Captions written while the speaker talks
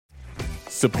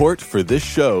Support for this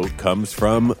show comes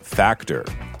from Factor.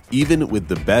 Even with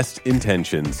the best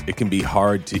intentions, it can be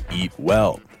hard to eat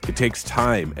well. It takes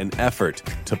time and effort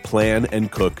to plan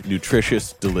and cook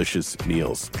nutritious, delicious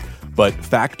meals. But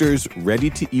Factor's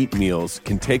ready-to-eat meals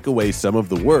can take away some of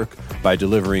the work by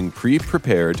delivering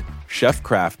pre-prepared,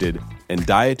 chef-crafted, and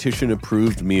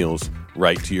dietitian-approved meals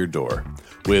right to your door.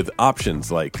 With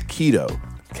options like keto,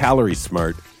 calorie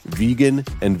smart, vegan,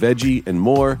 and veggie, and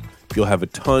more, you'll have a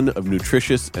ton of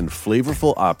nutritious and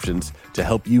flavorful options to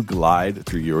help you glide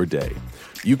through your day.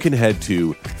 You can head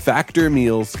to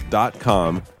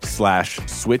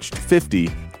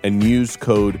factormeals.com/switched50 and use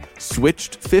code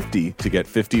SWITCHED50 to get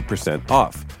 50%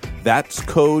 off. That's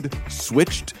code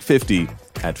SWITCHED50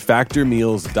 at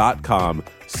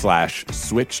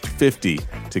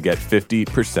factormeals.com/switched50 to get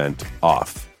 50%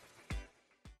 off.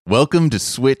 Welcome to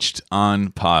Switched on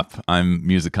Pop. I'm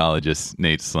musicologist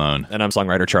Nate Sloan. And I'm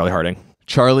songwriter Charlie Harding.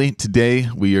 Charlie, today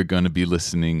we are going to be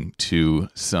listening to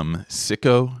some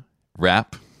sicko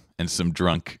rap and some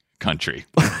drunk country.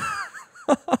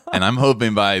 And I'm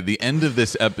hoping by the end of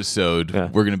this episode,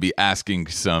 we're going to be asking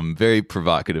some very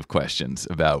provocative questions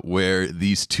about where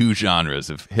these two genres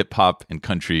of hip-hop and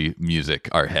country music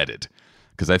are headed.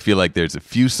 Because I feel like there's a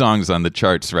few songs on the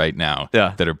charts right now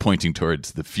that are pointing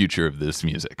towards the future of this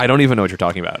music. I don't even know what you're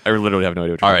talking about. I literally have no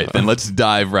idea what you're All talking right, about. then let's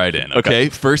dive right in, okay?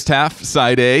 First half,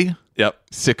 side A,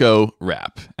 sicko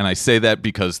rap. And I say that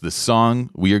because the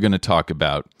song we are going to talk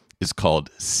about is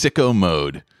called Sicko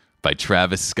Mode by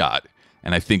Travis Scott.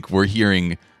 And I think we're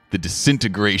hearing the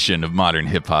disintegration of modern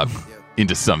hip-hop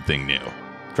into something new.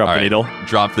 Drop the needle.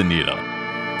 Drop the needle.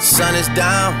 Sun is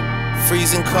down,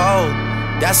 freezing cold.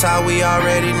 That's how we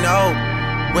already know.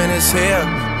 When it's here,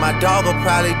 my dog will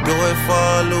probably do it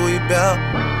for Louis Bell.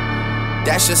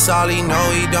 That's just all he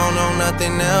know, he don't know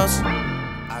nothing else.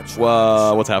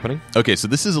 What's happening? Okay, so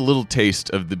this is a little taste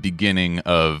of the beginning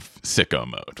of Sicko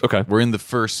Mode. Okay. We're in the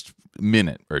first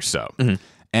minute or so. Mm-hmm.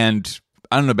 And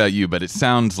I don't know about you, but it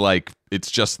sounds like it's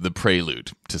just the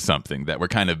prelude to something that we're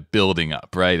kind of building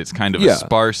up, right? It's kind of a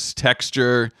sparse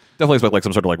texture. Definitely expect like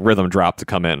some sort of like rhythm drop to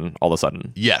come in all of a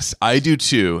sudden. Yes, I do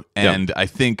too. And I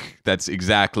think that's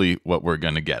exactly what we're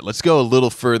going to get. Let's go a little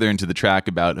further into the track,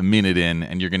 about a minute in,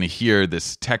 and you're going to hear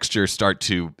this texture start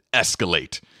to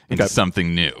escalate into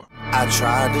something new. I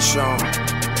tried to show him.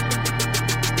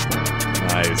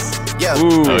 Nice. Yeah.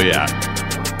 Ooh. Oh, yeah.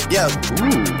 Yeah.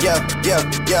 Ooh. Yeah.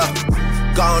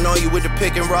 Gone on you with the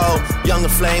pick and roll. Younger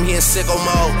Flame, he in sicko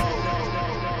mode.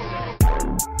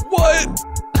 What?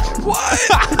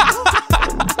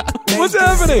 What's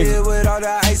happening?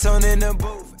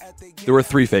 There were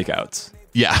 3 fake outs.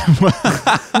 Yeah.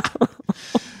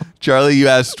 Charlie, you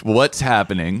asked what's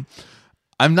happening.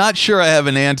 I'm not sure I have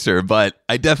an answer, but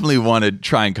I definitely want to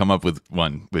try and come up with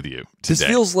one with you today. This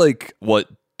feels like what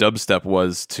dubstep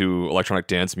was to electronic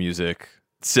dance music,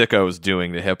 Sicko's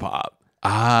doing to hip-hop.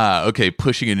 Ah, okay,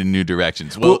 pushing it in new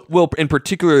directions. Well, in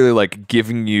particularly like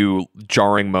giving you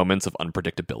jarring moments of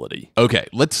unpredictability. Okay,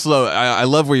 let's slow. I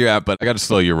love where you're at, but I got to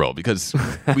slow your roll because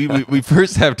we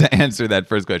first have to answer that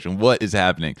first question. What is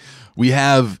happening? We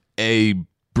have a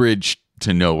bridge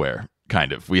to nowhere,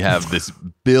 kind of. We have this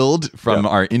build from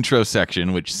our intro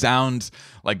section, which sounds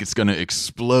like it's going to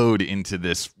explode into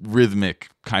this rhythmic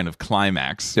kind of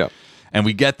climax. Yeah. And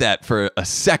we get that for a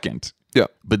second. Yeah.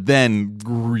 But then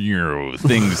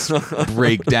things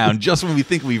break down just when we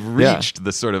think we've reached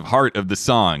the sort of heart of the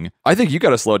song. I think you got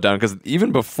to slow it down because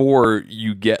even before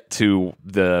you get to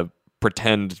the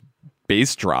pretend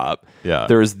bass drop,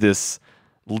 there's this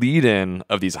lead in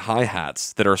of these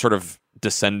hi-hats that are sort of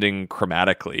descending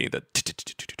chromatically.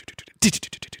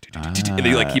 And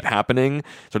they like keep happening.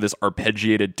 So this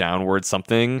arpeggiated downward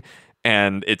something.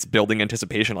 And it's building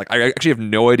anticipation. Like, I actually have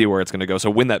no idea where it's going to go. So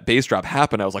when that bass drop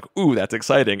happened, I was like, ooh, that's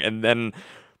exciting. And then,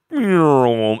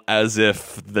 as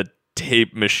if the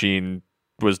tape machine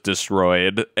was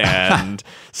destroyed and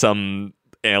some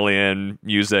alien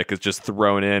music is just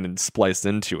thrown in and spliced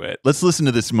into it. Let's listen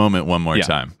to this moment one more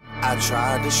time. I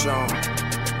tried to show him.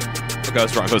 It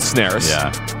goes wrong. Those snares.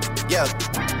 Yeah.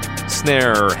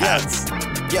 Snare hats.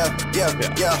 Yeah.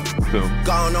 Boom.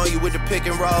 Gone on you with the pick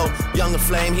and roll. Younger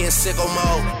Flame, he in sicko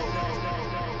mode.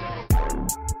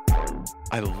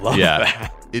 I love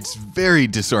that. It's very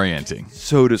disorienting.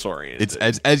 So disorienting. It's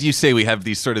as you say, we have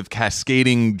these sort of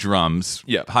cascading drums.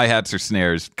 Yeah. Hi-hats or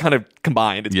snares. Kind of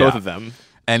combined. It's both of them.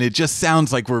 And it just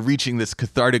sounds like we're reaching this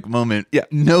cathartic moment. Yeah.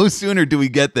 No sooner do we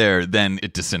get there than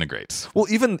it disintegrates. Well,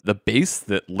 even the bass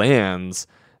that lands,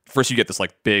 first you get this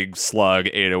like big slug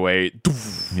 808,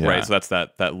 right? So that's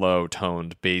that low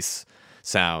toned bass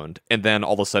sound, and then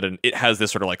all of a sudden it has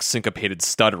this sort of like syncopated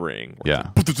stuttering. Yeah.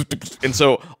 And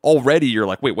so already you're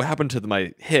like, wait, what happened to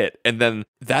my hit? And then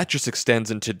that just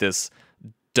extends into this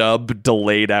dub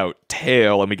delayed out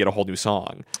tail, and we get a whole new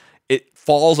song. It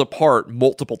falls apart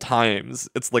multiple times.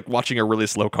 It's like watching a really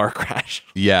slow car crash.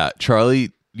 Yeah,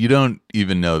 Charlie, you don't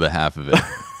even know the half of it.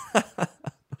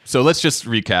 So let's just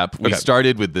recap. We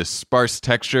started with this sparse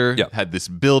texture, had this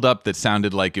build up that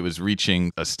sounded like it was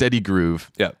reaching a steady groove.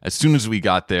 Yeah. As soon as we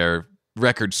got there,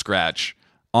 record scratch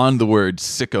on the word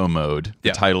sicko mode,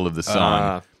 the title of the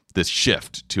song, this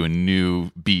shift to a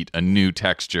new beat, a new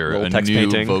texture, a new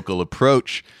painting. vocal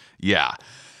approach. Yeah.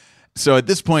 So at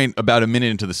this point, about a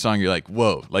minute into the song, you're like,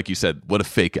 whoa, like you said, what a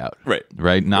fake out.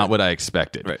 Right? Not what I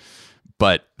expected. Right.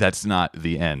 But that's not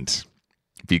the end,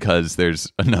 because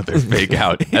there's another fake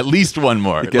out. At least one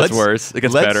more. It gets worse. It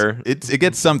gets better. It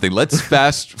gets something. Let's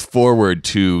fast forward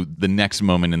to the next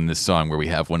moment in this song where we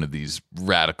have one of these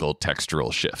radical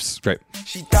textural shifts. Right.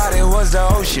 She thought it was the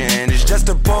ocean, it's just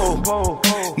a boat.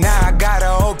 Now I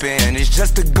gotta open, it's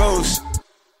just a ghost.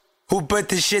 Who put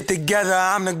this shit together?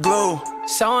 I'm the glue.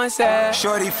 Someone said,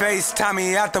 Shorty face,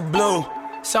 Tommy out the blue.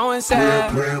 someone said,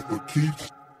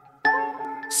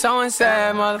 someone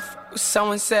said, motherfucker,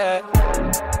 someone said.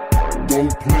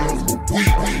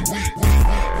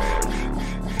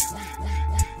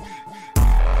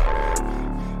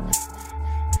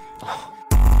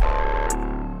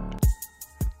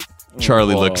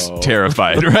 Charlie looks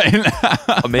terrified right now.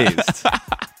 Amazed.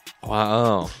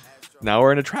 Wow. Now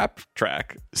we're in a trap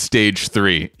track. Stage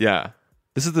 3. Yeah.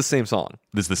 This is the same song.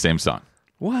 This is the same song.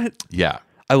 What? Yeah.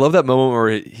 I love that moment where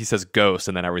he says ghost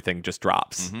and then everything just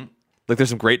drops. Like there's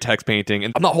some great text painting,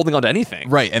 and I'm not holding on to anything.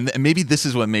 Right. And maybe this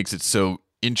is what makes it so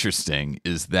interesting,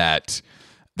 is that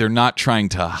they're not trying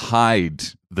to hide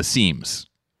the seams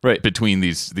between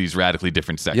these radically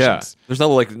different sections. Yeah. There's no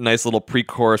like nice little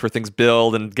pre-chorus where things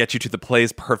build and get you to the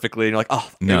place perfectly, and you're like, oh,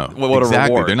 no, what exactly. a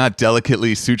reward. They're not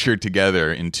delicately sutured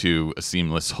together into a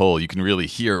seamless whole. You can really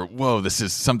hear, whoa, this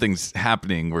is something's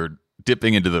happening. We're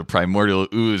dipping into the primordial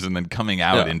ooze and then coming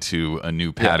out into a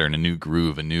new pattern, a new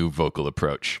groove, a new vocal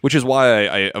approach. Which is why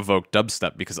I evoke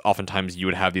dubstep, because oftentimes you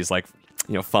would have these like,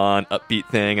 you know, fun, upbeat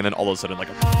thing, and then all of a sudden like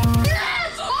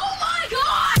Yes! Oh my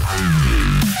God!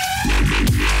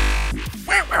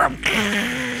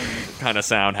 kind of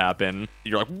sound happen.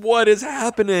 You're like, what is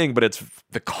happening? But it's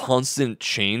the constant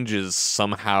change is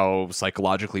somehow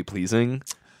psychologically pleasing.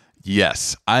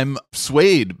 Yes, I'm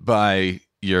swayed by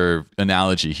your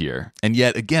analogy here. And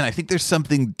yet again, I think there's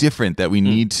something different that we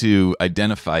need to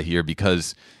identify here,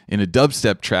 because in a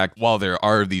dubstep track, while there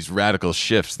are these radical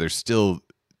shifts, they're still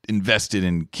invested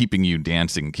in keeping you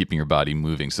dancing, keeping your body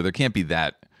moving. So there can't be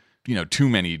that, you know, too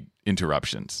many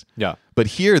interruptions. Yeah. But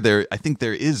here, I think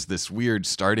there is this weird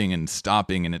starting and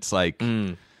stopping, and it's like,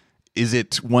 is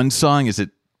it one song? Is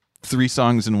it 3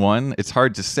 songs in one? It's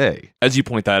hard to say. As you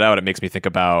point that out, it makes me think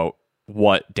about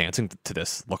what dancing to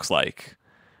this looks like.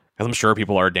 Because I'm sure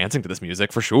people are dancing to this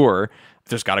music for sure.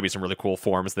 There's got to be some really cool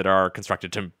forms that are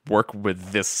constructed to work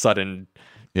with this sudden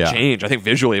change. I think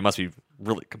visually it must be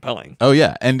really compelling. Oh,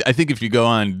 yeah. And I think if you go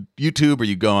on YouTube or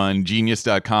you go on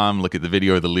genius.com, look at the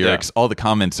video or the lyrics, all the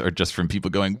comments are just from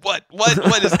people going, what is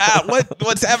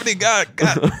what's happening?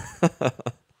 God.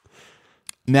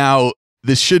 Now,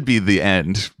 this should be the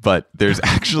end, but there's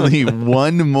actually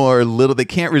one more they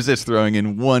can't resist throwing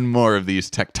in one more of these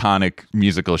tectonic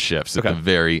musical shifts at the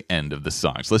very end of the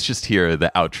song. So let's just hear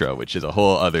the outro, which is a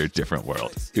whole other different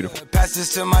world. Beautiful. Pass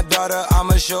this to my daughter,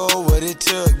 I'ma show her what it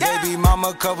took. Baby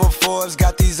mama cover Forbes,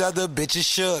 got these other bitches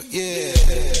shook. Yeah.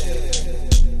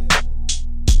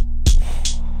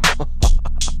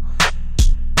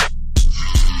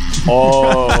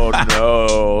 Oh,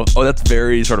 no. Oh, that's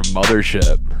very sort of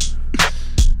Mothership.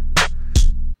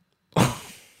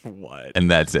 What? And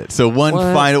that's it. So one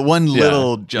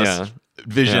little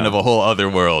vision of a whole other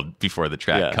world before the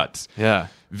track cuts. Yeah.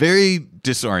 Very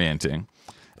disorienting.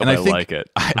 And I I think like it.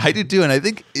 I do too. And I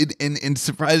think in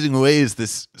surprising ways,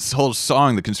 this whole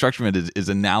song, the construction of it is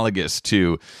analogous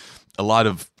to a lot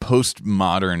of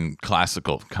postmodern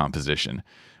classical composition,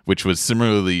 which was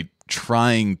similarly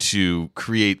trying to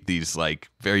create these like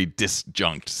very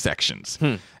disjunct sections.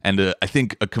 And I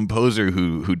think a composer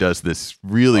who does this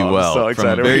really well from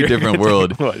a very different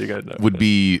world would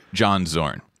be John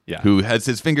Zorn, who has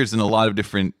his fingers in a lot of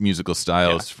different musical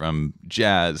styles, from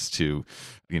jazz to,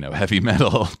 you know, heavy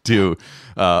metal to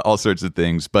all sorts of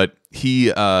things. But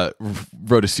he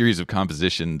wrote a series of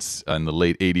compositions in the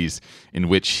late 80s in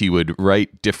which he would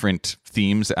write different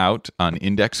themes out on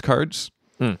index cards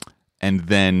and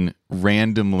then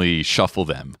randomly shuffle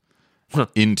them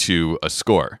into a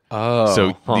score.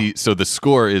 Oh, So the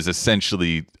score is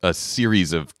essentially a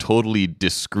series of totally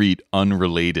discrete,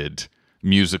 unrelated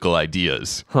musical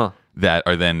ideas that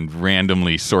are then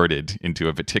randomly sorted into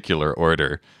a particular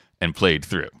order and played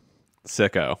through.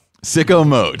 Sicko. Sicko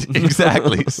mode,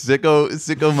 exactly.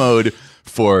 Sicko mode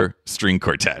for string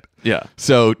quartet. Yeah.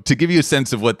 So to give you a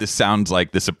sense of what this sounds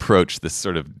like, this approach, this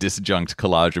sort of disjunct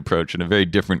collage approach in a very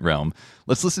different realm,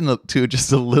 let's listen to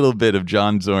just a little bit of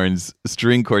John Zorn's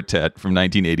string quartet from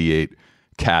 1988,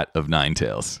 Cat of Nine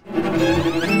Tails.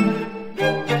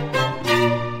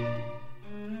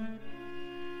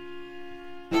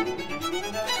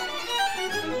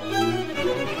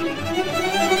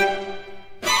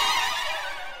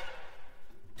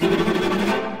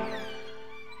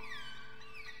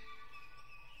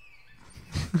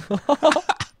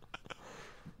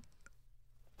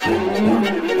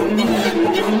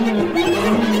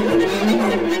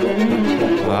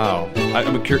 Wow.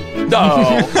 I'm curious.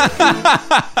 No.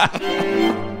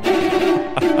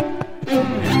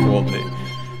 You fooled me.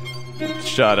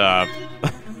 Shut up.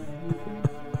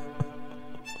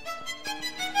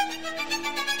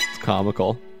 It's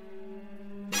comical.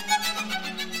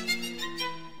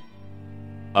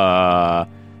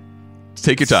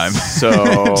 Take your time. So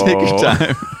Take your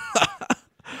time.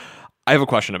 I have a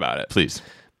question about it. Please.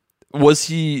 Was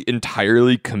he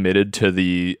entirely committed to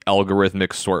the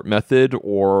algorithmic sort method,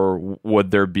 or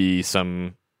would there be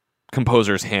some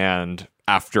composer's hand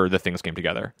after the things came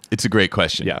together? It's a great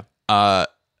question. Yeah. I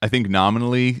think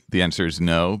nominally the answer is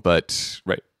no, but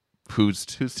Right. who's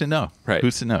to know? Right.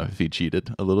 Who's to know if he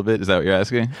cheated a little bit? Is that what you're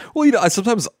asking? Well,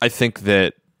 sometimes I think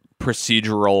that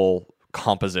procedural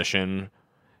composition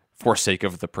for sake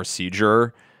of the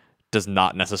procedure does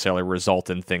not necessarily result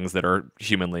in things that are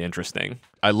humanly interesting.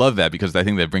 I love that because I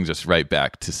think that brings us right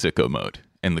back to sicko mode.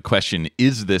 And the question,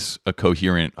 is this a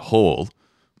coherent whole,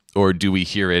 or do we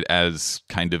hear it as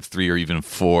kind of 3 or even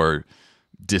 4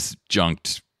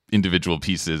 disjunct individual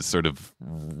pieces sort of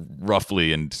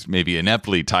roughly and maybe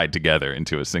ineptly tied together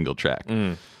into a single track?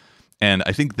 And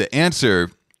I think the answer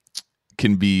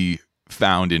can be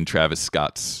found in Travis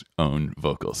Scott's own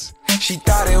vocals. She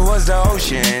thought it was the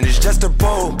ocean, it's just a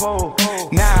boat.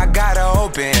 Now I gotta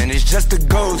open, it's just a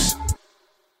ghost.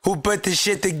 Who put this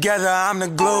shit together? I'm the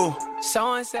glue.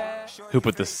 Someone said. Who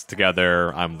put this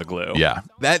together? I'm the glue. Yeah.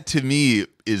 That to me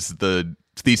is the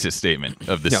thesis statement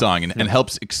of the song and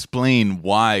helps explain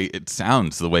why it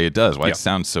sounds the way it does, why it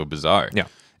sounds so bizarre. Yeah.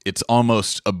 It's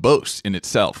almost a boast in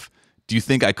itself. Do you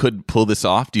think I could pull this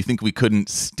off? Do you think we couldn't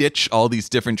stitch all these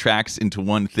different tracks into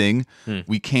one thing?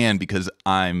 We can, because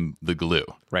I'm the glue.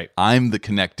 Right. I'm the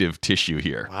connective tissue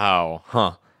here. Wow.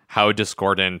 Huh. How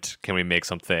discordant can we make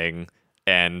something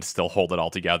and still hold it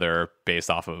all together based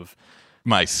off of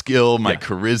My skill, my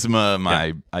charisma,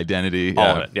 my identity.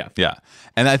 All of it, Yeah.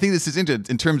 And I think this is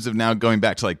in terms of now going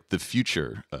back to like the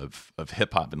future of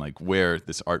hip hop and like where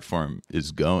this art form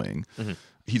is going.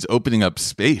 He's opening up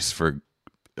space for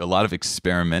a lot of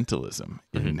experimentalism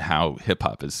in how hip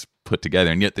hop is put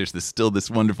together. And yet there's still this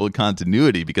wonderful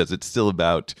continuity because it's still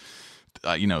about,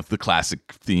 the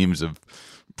classic themes of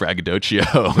braggadocio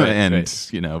and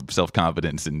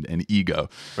self-confidence and ego.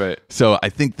 Right. So I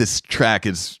think this track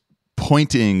is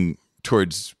pointing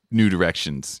towards new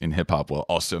directions in hip hop while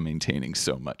also maintaining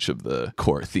so much of the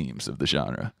core themes of the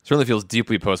genre. Certainly feels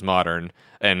deeply postmodern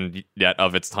and yet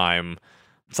of its time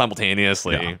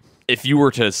simultaneously. Yeah. If you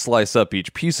were to slice up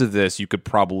each piece of this, you could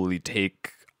probably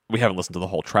take, we haven't listened to the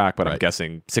whole track, but I'm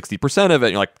guessing 60% of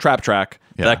it, like trap track,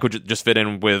 that could just fit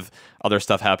in with other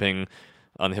stuff happening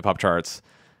on the hip hop charts.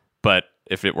 But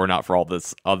if it were not for all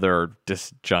this other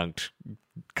disjunct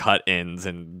cut ins,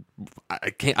 and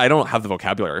I don't have the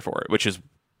vocabulary for it, which is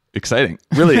Exciting.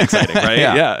 really exciting, right?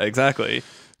 Yeah. Yeah, exactly.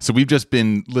 So we've just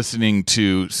been listening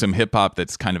to some hip hop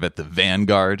that's kind of at the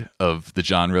vanguard of the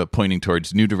genre, pointing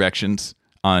towards new directions.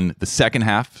 On the second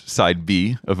half, side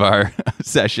B of our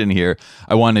session here,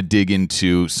 I want to dig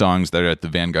into songs that are at the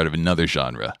vanguard of another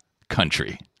genre,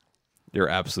 country. You're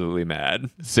absolutely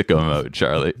mad. Sicko mode,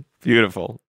 Charlie.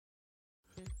 Beautiful.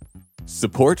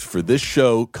 Support for this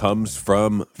show comes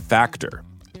from Factor.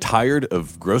 Tired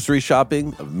of grocery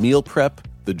shopping, of meal prep,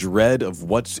 the dread of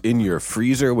what's in your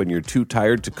freezer when you're too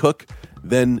tired to cook?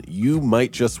 Then you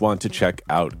might just want to check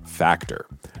out Factor.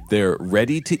 Their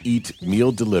ready-to-eat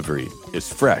meal delivery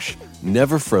is fresh,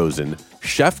 never frozen,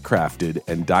 chef-crafted,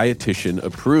 and dietitian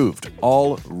approved,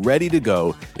 all ready to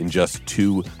go in just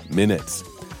 2 minutes.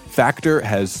 Factor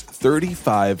has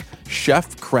 35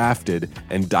 chef-crafted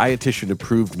and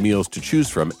dietitian-approved meals to choose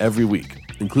from every week,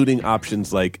 including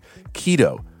options like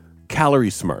keto, calorie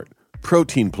smart,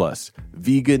 protein plus,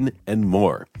 vegan, and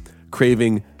more.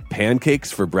 Craving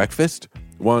pancakes for breakfast?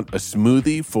 Want a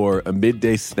smoothie for a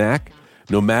midday snack?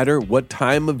 No matter what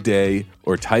time of day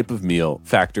or type of meal,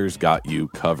 Factor's got you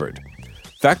covered.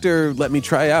 Factor let me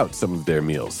try out some of their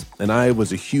meals, and I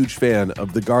was a huge fan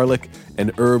of the garlic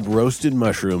and herb roasted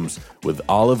mushrooms with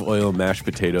olive oil mashed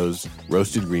potatoes,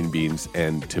 roasted green beans,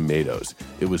 and tomatoes.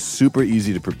 It was super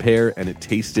easy to prepare, and it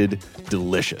tasted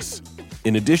delicious.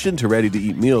 In addition to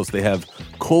ready-to-eat meals, they have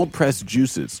cold-pressed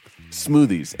juices,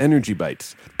 smoothies, energy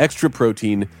bites, extra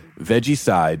protein, veggie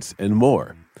sides, and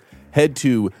more. Head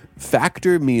to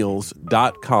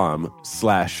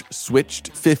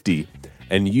factormeals.com/switched50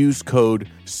 and use code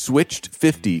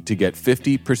SWITCHED50 to get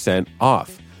 50%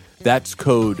 off. That's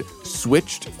code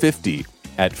SWITCHED50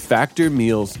 at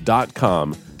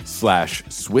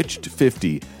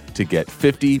factormeals.com/switched50 to get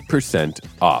 50%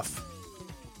 off.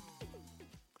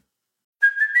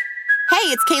 Hey,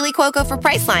 it's Kaylee Cuoco for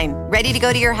Priceline. Ready to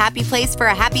go to your happy place for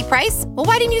a happy price? Well,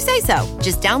 why didn't you say so?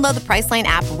 Just download the Priceline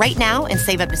app right now and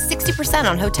save up to 60%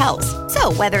 on hotels.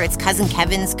 So whether it's Cousin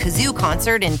Kevin's Kazoo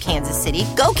Concert in Kansas City,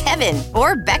 go Kevin,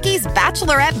 or Becky's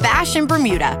Bachelorette Bash in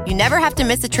Bermuda, you never have to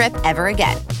miss a trip ever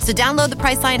again. So download the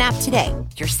Priceline app today.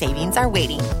 Your savings are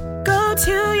waiting. Go to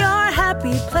your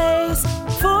happy place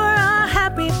for a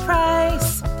happy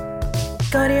price.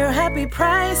 Go to your happy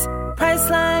price,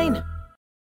 Priceline.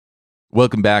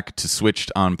 Welcome back to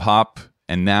Switched on Pop.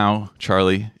 And now,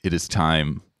 Charlie, it is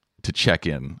time to check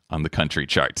in on the country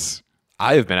charts.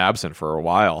 I have been absent for a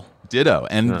while. Ditto.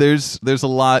 And there's a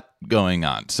lot going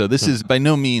on. So this is by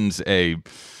no means a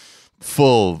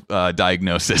full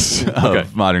diagnosis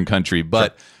of modern country,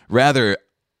 but rather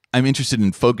I'm interested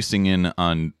in focusing in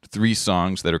on 3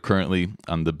 songs that are currently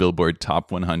on the Billboard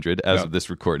Top 100 as of this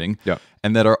recording,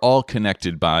 and that are all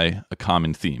connected by a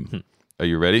common theme. Are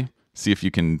you ready? See if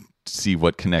you can see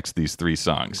what connects these 3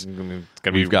 songs.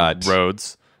 We've got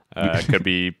roads. It could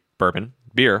be bourbon,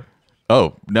 beer.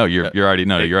 Oh no, you're already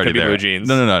could be there. blue jeans.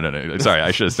 No. Sorry,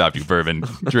 I should have stopped you. Bourbon,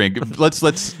 drink.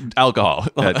 Let's alcohol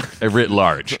at writ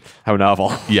large. How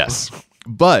novel. Yes,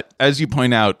 but as you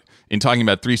point out in talking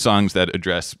about 3 songs that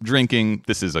address drinking,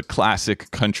 this is a classic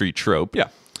country trope. Yeah,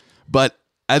 but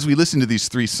as we listen to these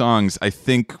 3 songs, I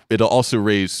think it'll also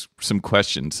raise some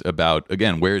questions about,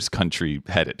 again, where is country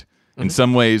headed? In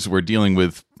some ways, we're dealing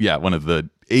with, one of the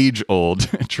age-old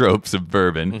tropes of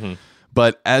bourbon.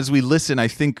 But as we listen, I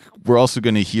think we're also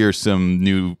going to hear some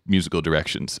new musical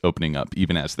directions opening up,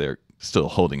 even as they're still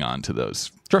holding on to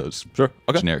those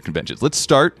generic conventions. Let's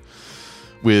start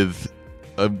with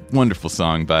a wonderful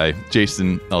song by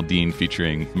Jason Aldean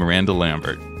featuring Miranda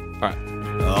Lambert. All right.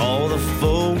 All the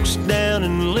folks down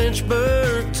in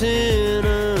Lynchburg,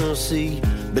 Tennessee,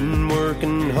 been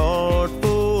working hard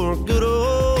for good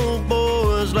old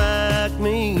boys like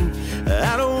me.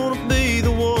 I don't want to be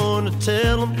the one to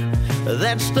tell them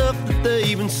that stuff that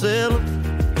they've been selling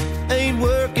ain't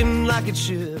working like it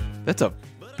should. That's a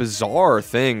bizarre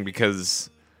thing because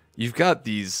you've got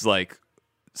these like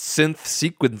synth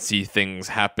sequency things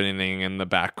happening in the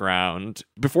background.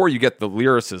 Before you get the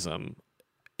lyricism,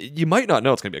 you might not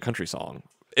know it's going to be a country song,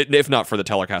 if not for the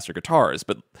Telecaster guitars,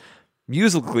 but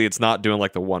musically it's not doing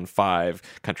like the 1/5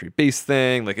 country bass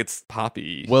thing. Like it's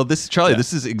poppy. Well, this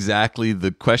is exactly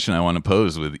the question I want to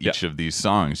pose with each of these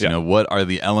songs. You know, what are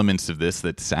the elements of this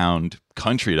that sound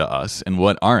country to us and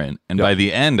what aren't? And by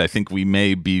the end, I think we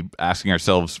may be asking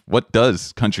ourselves, what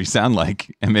does country sound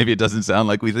like? And maybe it doesn't sound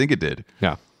like we think it did.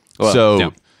 Yeah.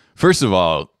 Well, first of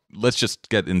all, let's just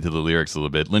get into the lyrics a little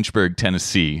bit. Lynchburg,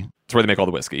 Tennessee. It's where they make all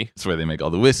the whiskey. It's where they make all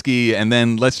the whiskey. And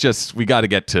then we got to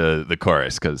get to the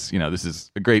chorus because, this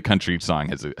is a great country song.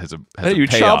 Has a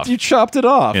payoff. You chopped it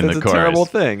off. In it's the a chorus. Terrible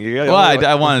thing.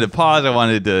 I wanted to pause. I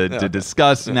wanted to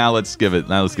discuss. Now let's give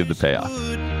the payoff.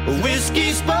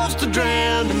 Whiskey's supposed to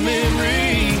drown the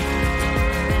memory.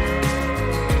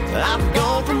 I've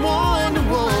gone from one to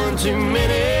one too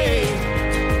many.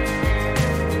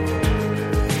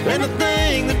 And the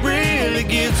thing that really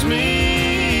gets me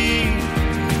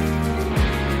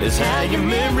is how your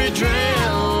memory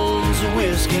drowns the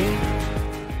whiskey.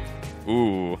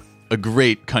 Ooh. A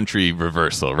great country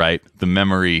reversal, right? The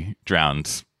memory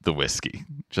drowns the whiskey.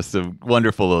 Just a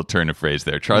wonderful little turn of phrase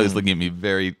there. Charlie's looking at me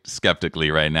very skeptically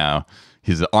right now.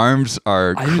 His arms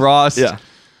are crossed.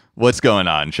 What's going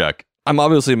on, Chuck? I'm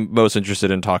obviously most interested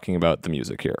in talking about the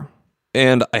music here.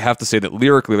 And I have to say that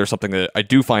lyrically, there's something that I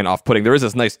do find off-putting. There is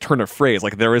this nice turn of phrase.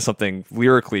 Like, there is something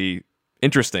lyrically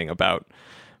interesting about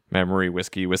memory,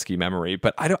 whiskey, memory.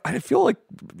 But I feel like,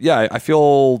 I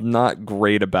feel not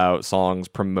great about songs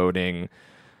promoting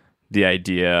the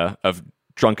idea of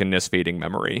drunkenness fading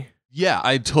memory. Yeah,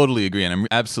 I totally agree. And I'm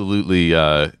absolutely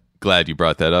glad you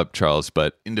brought that up, Charles.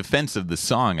 But in defense of the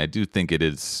song, I do think it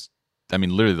is. I mean,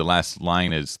 literally, the last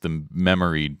line is "the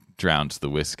memory drowns the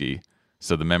whiskey."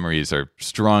 So the memories are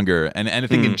stronger. And I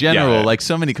think in general, like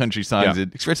so many country songs,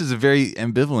 it expresses a very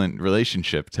ambivalent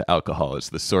relationship to alcohol. It's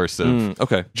the source of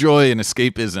joy and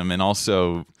escapism, and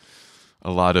also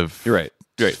a lot of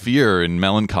fear and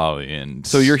melancholy. And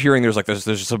so you're hearing there's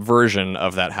a subversion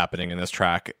of that happening in this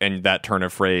track, and that turn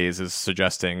of phrase is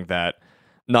suggesting that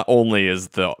not only is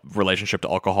the relationship to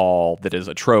alcohol that is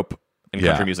a trope in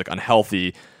country music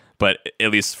unhealthy, but at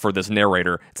least for this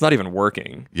narrator, it's not even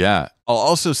working. Yeah. I'll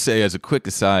also say, as a quick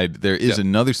aside, there is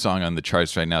another song on the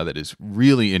charts right now that is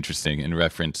really interesting in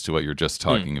reference to what you're just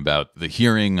talking about. The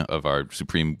hearing of our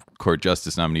Supreme Court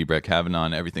Justice nominee, Brett Kavanaugh,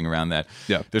 and everything around that.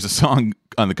 Yeah. There's a song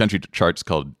on the country charts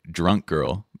called Drunk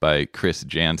Girl by Chris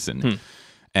Jansen.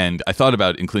 And I thought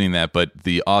about including that, but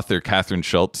the author, Catherine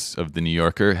Schultz of The New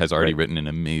Yorker, has already written an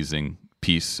amazing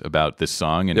piece about this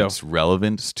song and its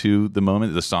relevance to the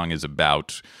moment. The song is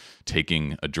about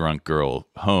taking a drunk girl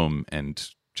home and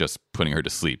just putting her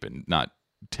to sleep and not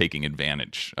taking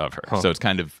advantage of her. So it's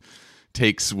kind of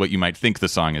takes what you might think the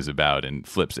song is about and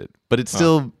flips it. But it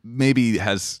still maybe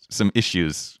has some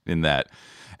issues in that.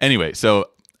 Anyway, so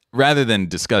rather than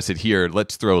discuss it here,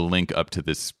 let's throw a link up to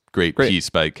this great piece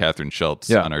by Catherine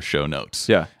Schultz on our show notes.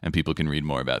 Yeah. And people can read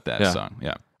more about that song.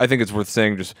 Yeah. I think it's worth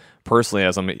saying, just personally,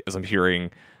 as I'm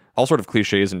hearing all sort of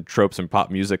cliches and tropes in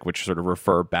pop music, which sort of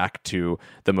refer back to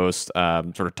the most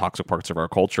sort of toxic parts of our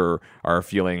culture, are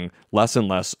feeling less and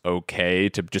less okay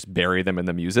to just bury them in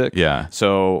the music. Yeah.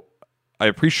 So I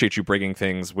appreciate you bringing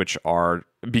things which are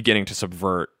beginning to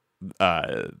subvert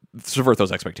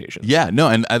those expectations. Yeah, no,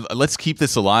 and let's keep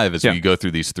this alive as we go through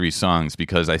these three songs,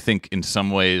 because I think in some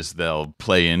ways they'll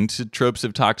play into tropes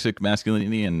of toxic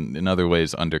masculinity and in other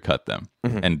ways undercut them.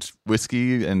 And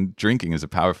whiskey and drinking is a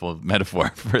powerful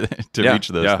metaphor to reach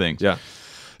those things. Yeah.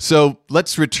 So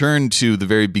let's return to the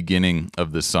very beginning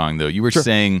of the song, though. You were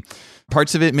saying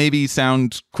parts of it maybe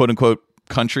sound quote unquote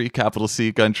country, capital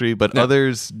C country, but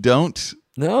others don't.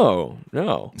 No.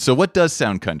 So what does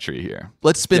sound country here?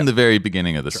 Let's spin the very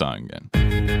beginning of the song again.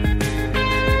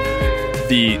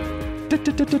 The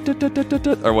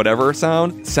or whatever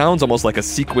sounds almost like a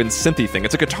sequence synthy thing.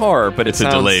 It's a guitar, but it's a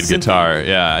delayed guitar.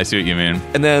 Yeah, I see what you mean.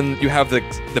 And then you have the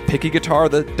picky guitar,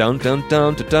 the dum dum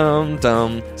dum dum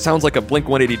dum. Sounds like a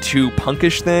Blink-182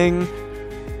 punkish thing.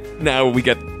 Now we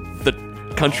get the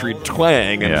country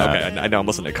twang, and okay, I know I'm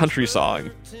listening to a country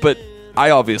song, but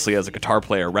I obviously, as a guitar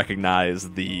player,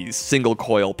 recognize the single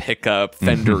coil pickup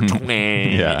Fender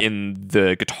twang in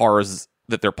the guitars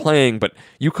that they're playing, but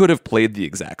you could have played the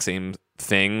exact same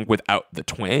thing without the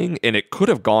twang, and it could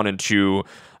have gone into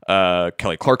a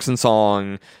Kelly Clarkson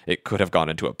song, it could have gone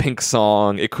into a Pink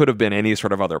song, it could have been any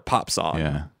sort of other pop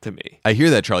song to me. I hear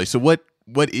that, Charlie. So what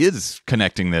is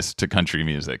connecting this to country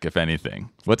music, if anything?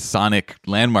 What sonic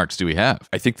landmarks do we have?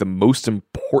 I think the most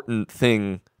important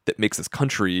thing that makes this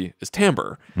country is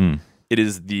timbre. It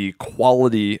is the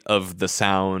quality of the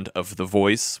sound of the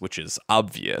voice, which is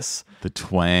obvious. The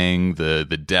twang, the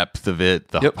depth of it,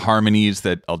 the harmonies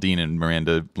that Aldine and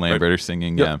Miranda Lambert are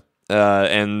singing.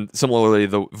 And similarly,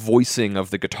 the voicing of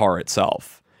the guitar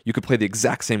itself. You could play the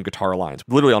exact same guitar lines,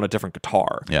 literally on a different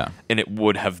guitar, and it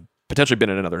would have potentially been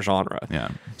in another genre.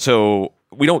 So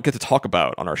we don't get to talk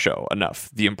about on our show enough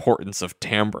the importance of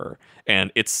timbre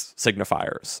and its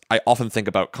signifiers. I often think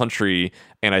about country,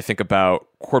 and I think about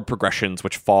chord progressions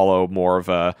which follow more of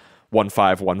a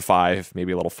 1-5, 1-5,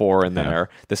 maybe a little 4 in there.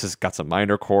 This has got some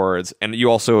minor chords, and you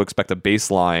also expect a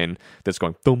bass line that's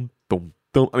going boom, boom,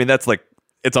 boom. I mean, that's like,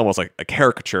 it's almost like a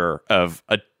caricature of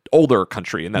a older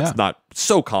country, and that's not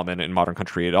so common in modern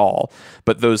country at all.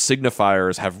 But those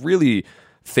signifiers have really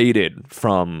faded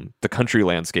from the country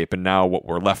landscape, and now what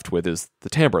we're left with is the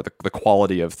timbre, the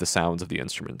quality of the sounds of the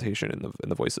instrumentation in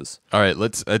the voices. All right,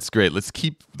 that's great. Let's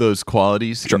keep those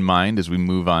qualities in mind as we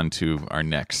move on to our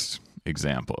next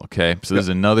example. Okay, so there's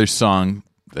another song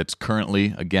that's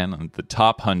currently again on the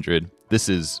top 100. This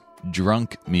is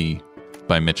 "Drunk Me"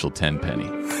 by Mitchell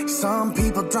Tenpenny. Some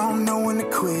people don't know when to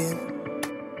quit,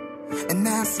 and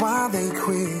that's why they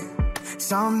quit.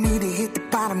 Some need to hit the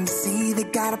bottom to see they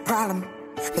got a problem.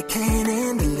 They can't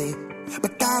handle it,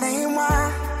 but that ain't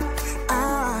why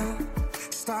I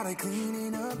started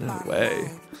cleaning up. No way.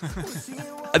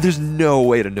 There's no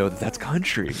way to know that that's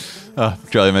country. Oh,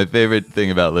 Charlie, my favorite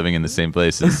thing about living in the same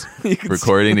place is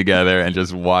recording together and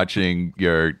just watching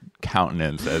your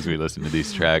countenance as we listen to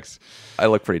these tracks. I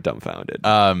look pretty dumbfounded.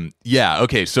 Yeah.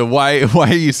 Okay. So why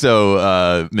are you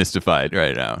so mystified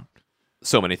right now?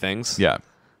 So many things. Yeah.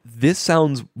 this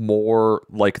sounds more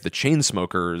like the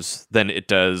Chainsmokers than it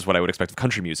does what I would expect of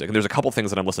country music. And there's a couple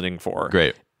things that I'm listening for.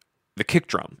 Great. The kick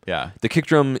drum. Yeah. The kick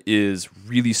drum is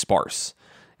really sparse.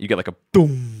 You get like a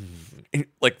boom. And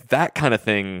like that kind of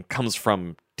thing comes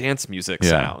from dance music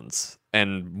sounds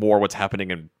and more what's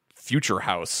happening in future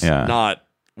house, not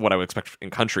what I would expect in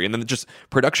country. And then just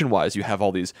production wise, you have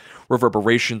all these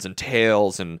reverberations and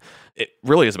tails, and it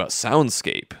really is about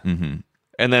soundscape. Mm-hmm.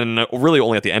 And then really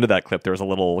only at the end of that clip, there's a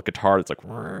little guitar that's like,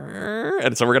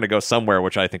 and so we're going to go somewhere,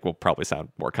 which I think will probably sound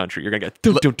more country. You're going to get,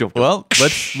 dum, dum, dum, dum. Well,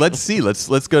 let's see.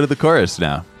 Let's go to the chorus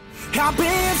now. I've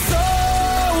been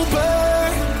sober,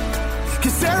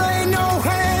 'cause there ain't no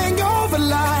hangover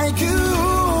like you,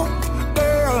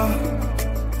 girl.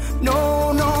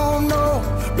 No, no,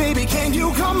 no, baby, can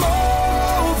you come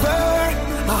over?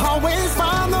 I always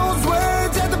find those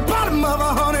words at the bottom of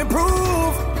 100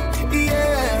 proof.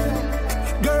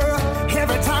 Yeah, girl,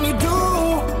 every time you do,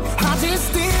 I just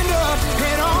stand up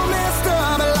and all messed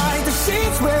up like the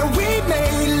sheets where we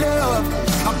made love.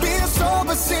 I've been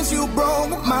sober since you broke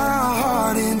my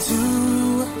heart in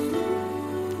two.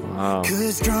 Wow.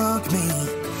 'Cause drunk me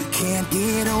can't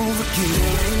get over you.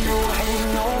 Ain't no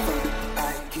hangover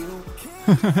like you.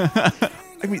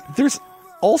 I mean, there's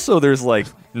like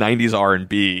 90s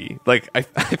R&B. Like I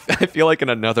feel like in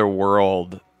another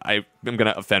world, I'm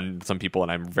gonna offend some people,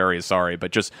 and I'm very sorry,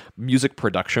 but just music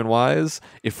production wise,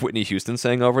 if Whitney Houston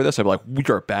sang over this, I'd be like, we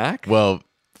are back. Well,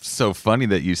 so funny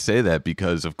that you say that,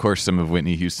 because of course some of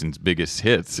Whitney Houston's biggest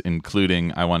hits,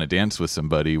 including I Want to Dance with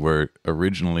Somebody, were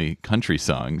originally country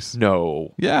songs.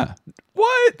 No. Yeah.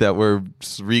 What? That were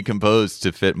recomposed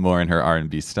to fit more in her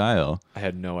R&B style. I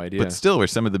had no idea. But still were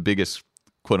some of the biggest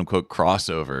quote-unquote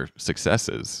crossover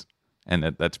successes. And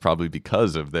that's probably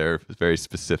because of their very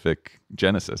specific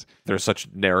genesis. There's such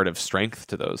narrative strength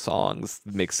to those songs.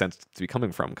 It makes sense to be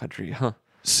coming from country, huh?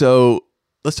 So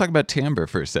let's talk about timbre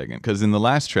for a second, because in the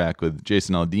last track with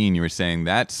Jason Aldean, you were saying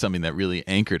that's something that really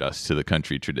anchored us to the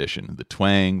country tradition. The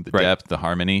twang, the depth, the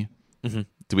harmony. Mm-hmm.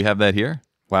 Do we have that here?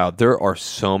 Wow, there are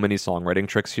so many songwriting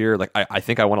tricks here. Like I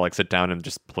think I want to like sit down and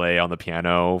just play on the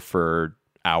piano for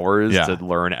hours to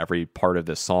learn every part of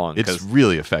this song. It's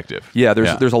really effective. Yeah,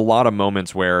 there's a lot of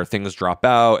moments where things drop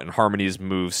out and harmonies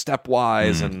move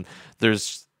stepwise, and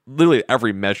there's literally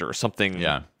every measure something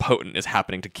potent is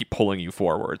happening to keep pulling you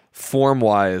forward.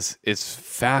 Form-wise, it's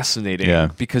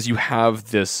fascinating because you have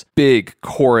this big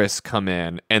chorus come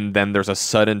in, and then there's a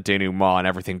sudden denouement and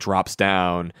everything drops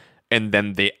down, and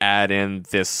then they add in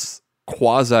this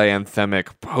quasi-anthemic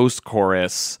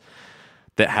post-chorus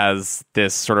that has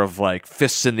this sort of like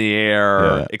fists in the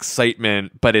air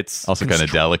excitement, but it's also kind of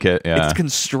delicate. Yeah. It's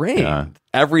constrained. Yeah.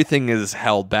 Everything is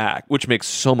held back, which makes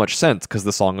so much sense because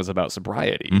the song is about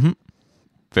sobriety. Mm-hmm.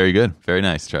 Very good. Very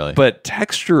nice, Charlie. But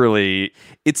texturally,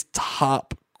 it's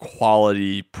top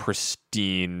quality,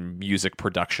 pristine music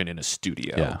production in a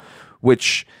studio,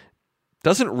 which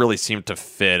doesn't really seem to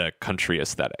fit a country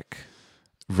aesthetic.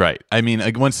 Right. I mean,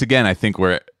 like, once again, I think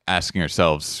we're asking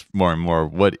ourselves more and more,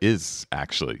 what is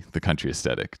actually the country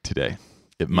aesthetic today?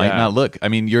 It might not look. I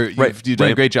mean, you've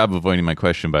done a great job of avoiding my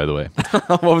question, by the way.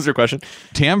 What was your question?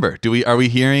 Timbre. Are we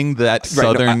hearing that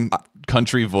southern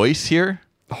country voice here?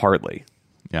 Hardly.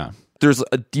 Yeah. There's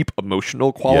a deep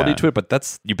emotional quality to it, but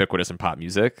that's ubiquitous in pop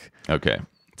music. Okay.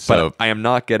 So but I am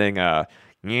not getting a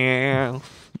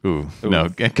Ooh, no.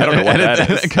 Cut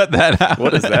that out.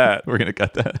 What is that? We're going to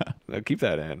cut that out. No, keep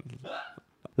that in.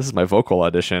 This is my vocal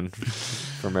audition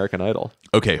for American Idol.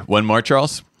 Okay, one more,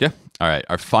 Charles? Yeah. All right,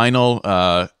 our final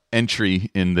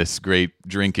entry in this great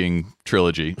drinking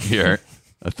trilogy here.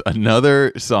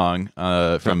 Another song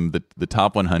from the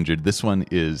top 100. This one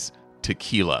is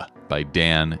Tequila by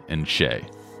Dan and Shay.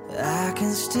 I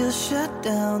can still shut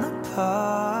down the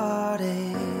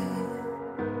party.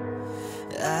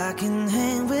 I can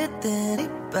hang with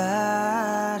anybody.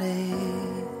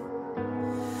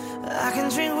 I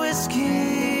can drink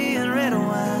whiskey and red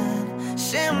wine,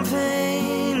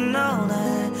 champagne and all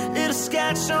that. Little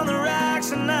scotch on the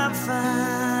rocks and I'm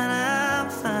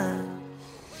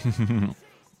fine.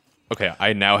 Okay,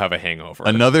 I now have a hangover.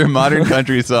 Another modern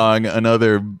country song,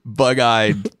 another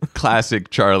bug-eyed classic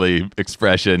Charlie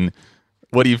expression.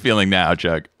 What are you feeling now,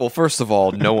 Chuck? Well, first of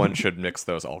all, no one should mix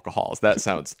those alcohols. That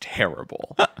sounds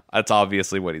terrible. That's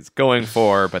obviously what he's going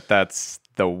for, but that's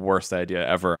the worst idea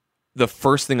ever. The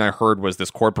first thing I heard was this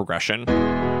chord progression.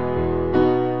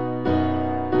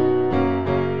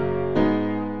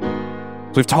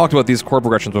 So we've talked about these chord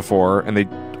progressions before, and they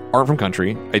aren't from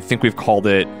country. I think we've called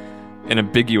it an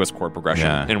ambiguous chord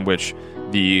progression in which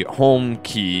the home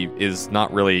key is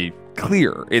not really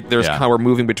clear. There's Yeah. how we're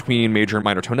moving between major and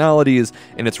minor tonalities,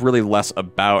 and it's really less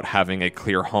about having a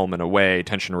clear home and away,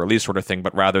 tension release sort of thing,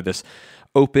 but rather this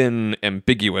open,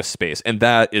 ambiguous space. And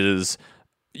that is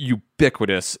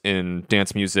ubiquitous in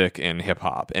dance music and hip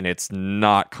hop, and it's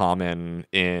not common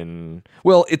in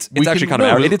it's actually kind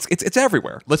of it's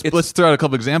everywhere. Let's throw out a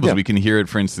couple examples. Yeah. We can hear it,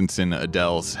 for instance, in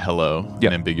Adele's "Hello,"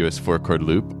 an ambiguous 4-chord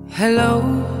loop. Hello,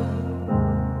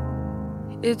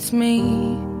 it's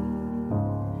me.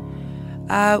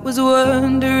 I was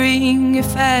wondering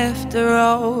if after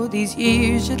all these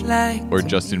years you'd like Or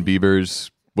Justin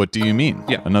Bieber's "What Do You Mean?"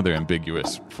 Yeah. Another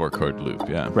ambiguous 4-chord loop.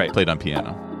 Yeah, Right. Played on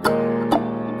piano.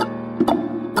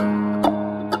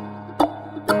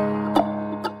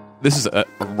 This is a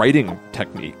writing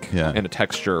technique Yeah. and a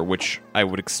texture which I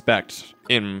would expect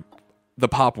in the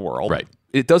pop world. Right.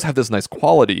 It does have this nice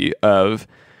quality of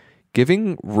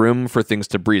giving room for things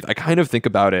to breathe. I kind of think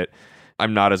about it.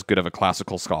 I'm not as good of a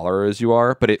classical scholar as you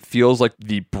are, but it feels like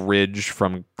the bridge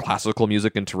from classical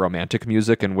music into romantic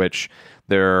music, in which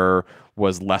there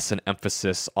was less an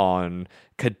emphasis on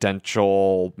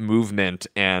cadential movement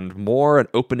and more an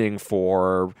opening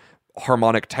for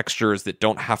harmonic textures that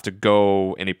don't have to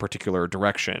go any particular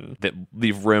direction, that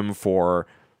leave room for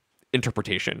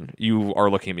interpretation. You are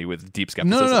looking at me with deep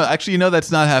skepticism. No. Actually,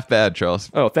 that's not half bad, Charles.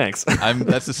 Oh, thanks.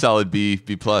 That's a solid B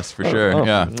plus for sure. Oh,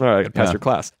 Yeah. all right, pass Yeah. your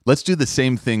class. Let's do the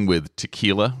same thing with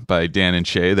Tequila by Dan and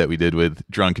Shay that we did with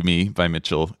Drunk Me by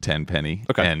Mitchell Tenpenny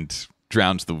and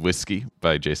Drowns the Whiskey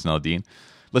by Jason Aldean.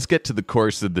 Let's get to the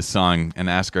chorus of the song and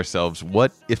ask ourselves,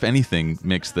 what, if anything,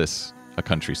 makes this a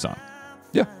country song?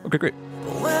 Yeah, okay, great.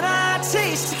 When I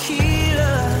taste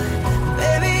tequila,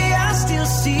 baby, I still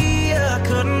see you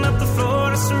cutting up the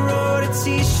Florida sorority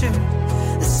t-shirt,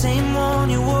 the same one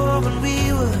you wore when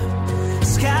we were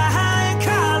sky high in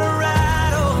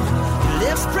Colorado. Your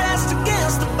lips pressed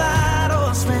against the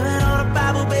bottle, slamming on a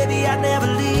Bible, baby, I'd never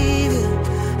leave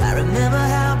it. I remember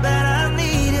how bad I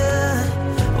need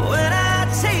you when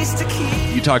I taste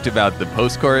tequila. You talked about the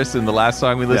post-chorus in the last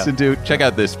song we listened to. Check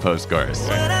out this post-chorus.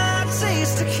 When I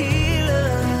taste tequila.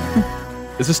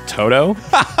 Is this Toto?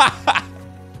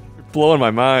 Blowing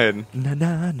my mind. Na,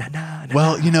 na, na, na, na.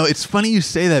 Well, it's funny you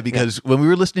say that because when we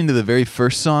were listening to the very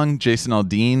first song, Jason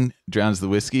Aldean, Drowns the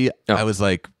Whiskey, I was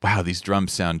like, wow, these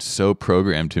drums sound so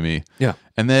programmed to me. Yeah.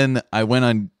 And then I went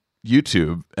on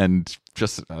YouTube and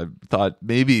I thought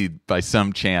maybe by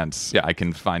some chance I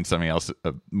can find something else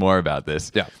more about this.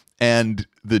 Yeah. And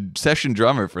the session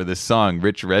drummer for this song,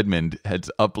 Rich Redmond, has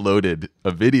uploaded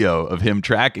a video of him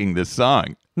tracking this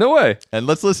song. No way. And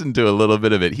let's listen to a little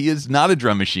bit of it. He is not a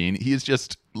drum machine. He is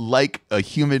just like a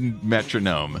human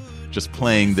metronome, just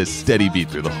playing this steady beat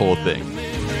through the whole thing.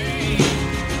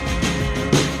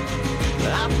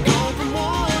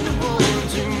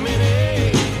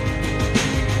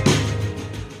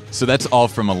 So that's all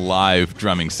from a live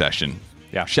drumming session.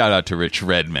 Yeah. Shout out to Rich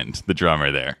Redmond, the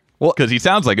drummer there. Well, because he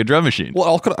sounds like a drum machine.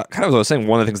 Well, kind of as I was saying,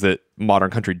 one of the things that modern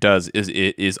country does is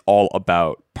it is all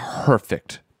about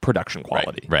perfect production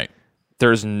quality. Right.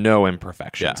 There's no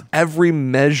imperfections. Yeah. Every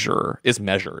measure is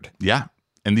measured. Yeah.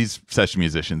 And these session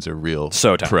musicians are real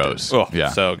So talented. pros. Oh, yeah.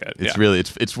 so good. It's Yeah. really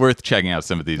it's worth checking out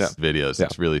some of these videos. Yeah.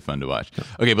 It's really fun to watch.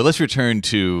 Okay, but let's return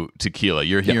to Tequila.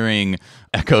 You're hearing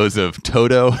echoes of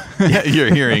Toto.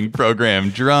 You're hearing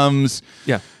programmed drums.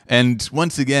 Yeah. And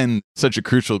once again, such a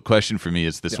crucial question for me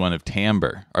is this one of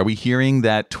timbre. Are we hearing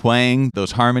that twang,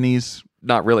 those harmonies?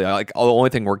 Not really. The only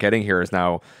thing we're getting here is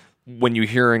now when you're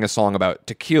hearing a song about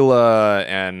tequila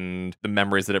and the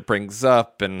memories that it brings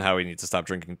up and how he needs to stop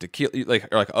drinking tequila, you're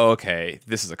like, oh, okay,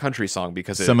 this is a country song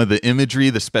because some of the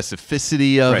imagery, the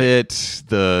specificity of Right. it,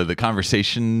 the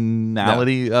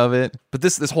conversationality of it. But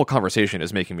this whole conversation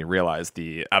is making me realize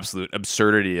the absolute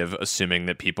absurdity of assuming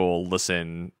that people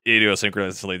listen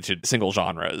idiosyncratically to single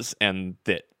genres and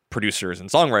that producers and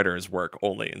songwriters work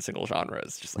only in single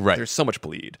genres. Just like, Right. There's so much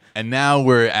bleed. And now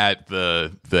we're at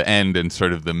the end and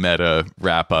sort of the meta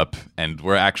wrap up, and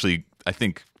we're actually, I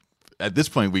think, at this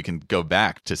point we can go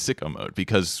back to sicko mode,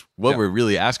 because what we're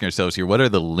really asking ourselves here: what are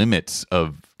the limits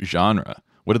of genre?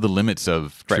 What are the limits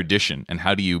of tradition, and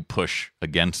how do you push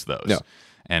against those? Yeah.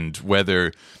 And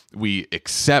whether we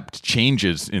accept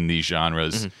changes in these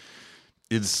genres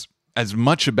is as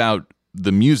much about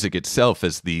the music itself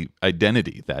as the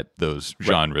identity that those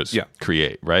genres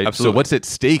create, right? Absolutely. So what's at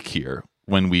stake here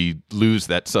when we lose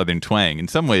that southern twang? In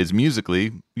some ways,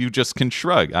 musically, you just can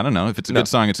shrug. I don't know. If it's a good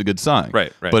song, it's a good song.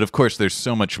 Right. But of course, there's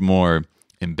so much more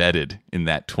embedded in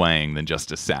that twang than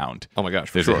just a sound. Oh my gosh,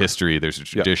 for There's sure. a history, there's a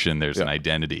tradition, there's an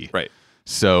identity. Right.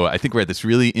 So I think we're at this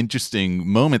really interesting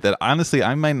moment that honestly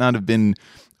I might not have been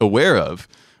aware of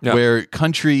where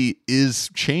country is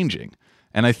changing.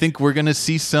 And I think we're going to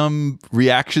see some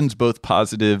reactions, both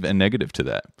positive and negative to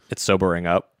that. It's sobering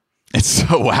up. It's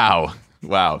so, wow,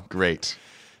 great.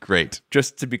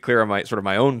 Just to be clear on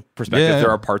my own perspective, Yeah. there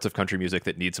are parts of country music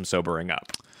that need some sobering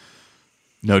up.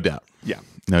 No doubt. Yeah.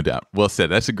 No doubt. Well said.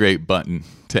 That's a great button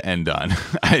to end on,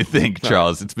 I think,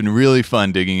 Charles. It's been really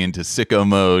fun digging into Sicko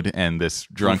Mode and this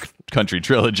drunk country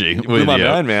trilogy. You blew my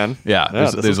mind, man. Yeah,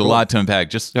 there's a cool. lot to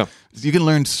unpack. You can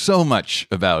learn so much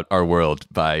about our world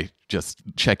by just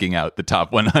checking out the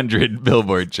top 100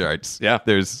 Billboard charts. Yeah,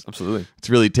 absolutely. It's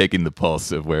really taking the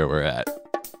pulse of where we're at.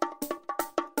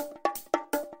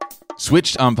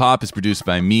 Switched on Pop is produced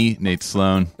by me, Nate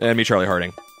Sloan. And me, Charlie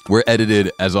Harding. We're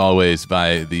edited, as always,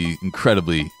 by the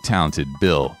incredibly talented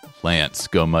Bill Lance.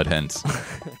 Go Mudhens.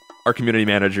 Our community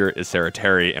manager is Sarah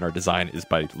Terry, and our design is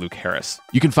by Luke Harris.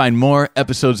 You can find more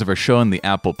episodes of our show in the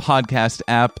Apple Podcast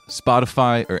app,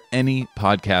 Spotify, or any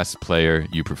podcast player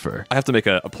you prefer. I have to make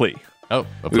a plea. Oh,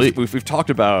 a plea. We've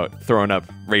talked about throwing up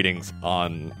ratings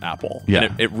on Apple. Yeah.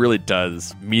 And it really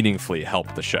does meaningfully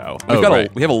help the show.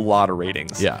 Right. We have a lot of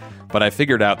ratings. Yeah. But I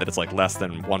figured out that it's like less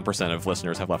than 1% of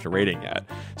listeners have left a rating yet.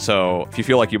 So if you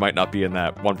feel like you might not be in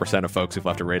that 1% of folks who've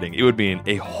left a rating, it would mean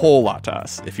a whole lot to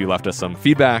us if you left us some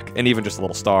feedback and even just a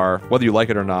little star. Whether you like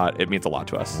it or not, it means a lot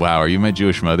to us. Wow, are you my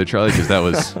Jewish mother, Charlie? Because that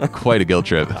was quite a guilt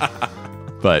trip.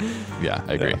 But yeah,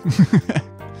 I agree. Yeah.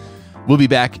 We'll be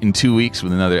back in 2 weeks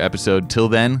with another episode. Till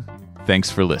then,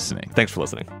 thanks for listening. Thanks for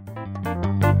listening.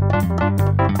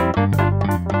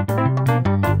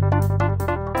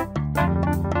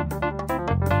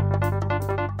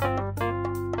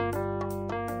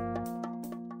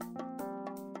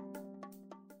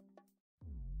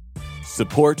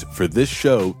 Support for this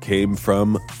show came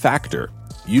from Factor.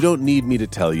 You don't need me to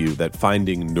tell you that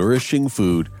finding nourishing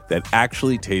food that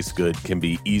actually tastes good can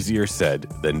be easier said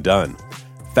than done.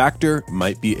 Factor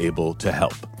might be able to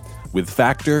help. With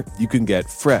Factor, you can get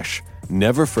fresh,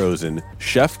 never frozen,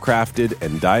 chef-crafted,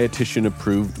 and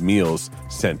dietitian-approved meals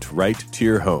sent right to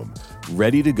your home,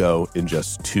 ready to go in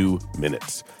just 2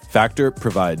 minutes. Factor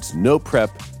provides no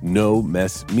prep, no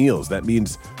mess meals. That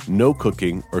means no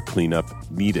cooking or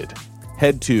cleanup needed.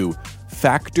 Head to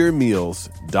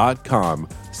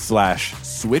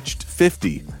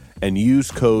factormeals.com/switched50 and use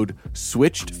code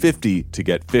SWITCHED50 to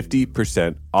get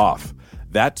 50% off.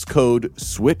 That's code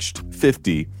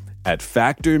SWITCHED50 at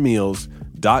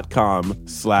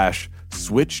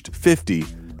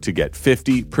factormeals.com/switched50 to get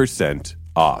 50%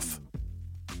 off.